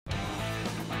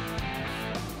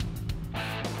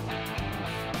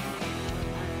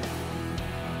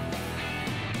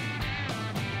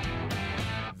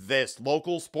This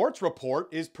local sports report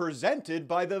is presented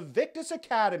by the Victus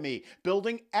Academy,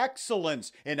 building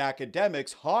excellence in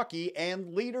academics, hockey,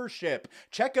 and leadership.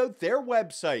 Check out their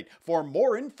website for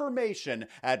more information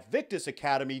at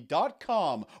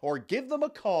victusacademy.com or give them a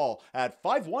call at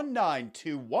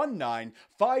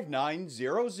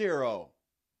 519-219-5900.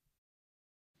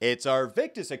 It's our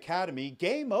Victus Academy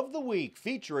Game of the Week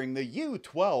featuring the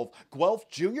U12 Guelph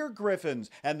Junior Gryphons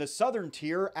and the Southern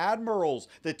Tier Admirals,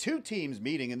 the two teams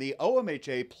meeting in the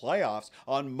OMHA playoffs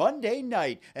on Monday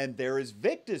night, and there is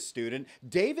Victus student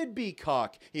David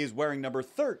Beacock. He is wearing number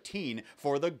 13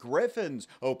 for the Gryphons.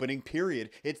 Opening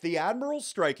period, it's the Admirals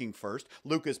striking first.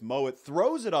 Lucas Mowat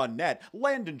throws it on net.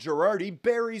 Landon Girardi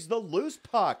buries the loose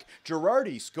puck.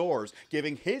 Girardi scores,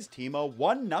 giving his team a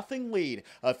 1-0 lead.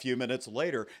 A few minutes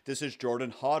later, this is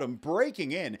Jordan Hotham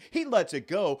breaking in. He lets it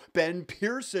go. Ben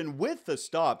Pearson with the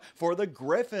stop for the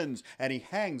Gryphons, and he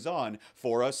hangs on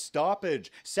for a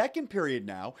stoppage. Second period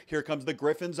now. Here comes the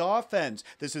Gryphons offense.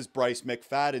 This is Bryce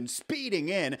McFadden speeding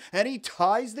in, and he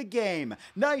ties the game.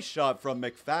 Nice shot from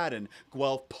McFadden.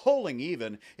 Guelph pulling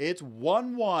even. It's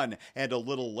 1-1, and a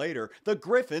little later, the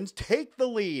Gryphons take the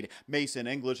lead. Mason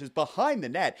English is behind the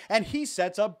net, and he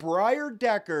sets up Briar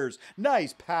Deckers.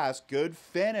 Nice pass, good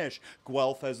finish.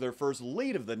 Guelph has their first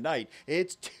lead of the night.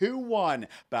 It's 2-1.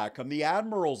 Back come the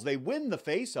Admirals. They win the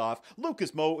face-off.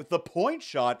 Lucas Mowat with the point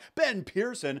shot. Ben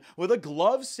Pearson with a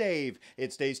glove save.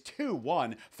 It stays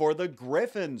 2-1 for the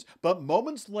Gryphons. But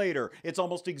moments later, it's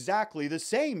almost exactly the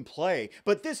same play.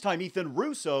 But this time, Ethan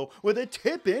Russo with a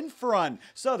tip in front.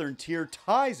 Southern Tier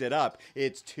ties it up.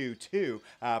 It's 2-2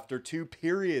 after 2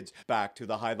 periods. Back to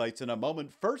the highlights in a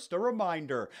moment. First, a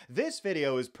reminder. This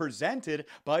video is presented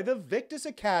by the Victus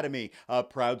Academy, a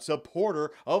proud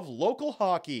supporter of local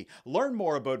hockey. Learn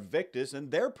more about Victus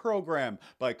and their program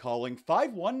by calling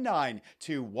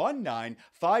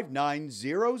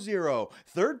 519-219-5900.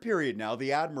 Third period now,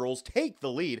 the Admirals take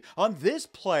the lead on this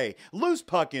play. Loose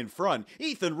puck in front.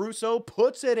 Ethan Russo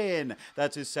puts it in.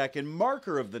 That's his second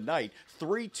marker of the night.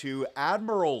 3-2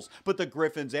 Admirals. But the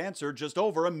Gryphons answer just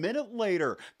over a minute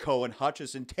later. Cohen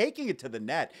Hutchison taking it to the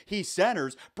net. He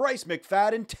centers. Bryce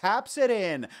McFadden taps it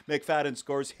in. McFadden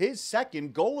scores his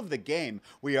second goal of the game.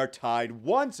 We are tied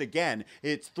once again.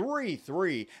 It's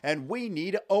 3-3, and we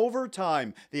need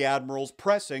overtime. The Admirals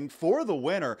pressing for the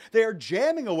winner. They are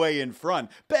jamming away in front.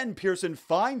 Ben Pearson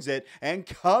finds it and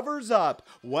covers up.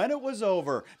 When it was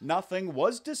over, nothing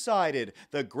was decided.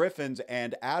 The Gryphons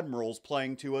and Admirals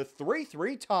playing to a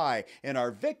 3-3 tie in our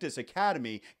Victus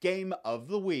Academy Game of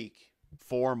the Week.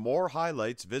 For more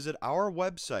highlights, visit our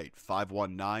website,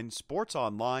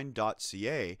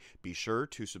 519sportsonline.ca. Be sure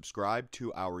to subscribe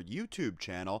to our YouTube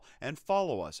channel and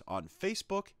follow us on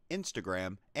Facebook,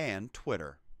 Instagram, and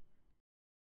Twitter.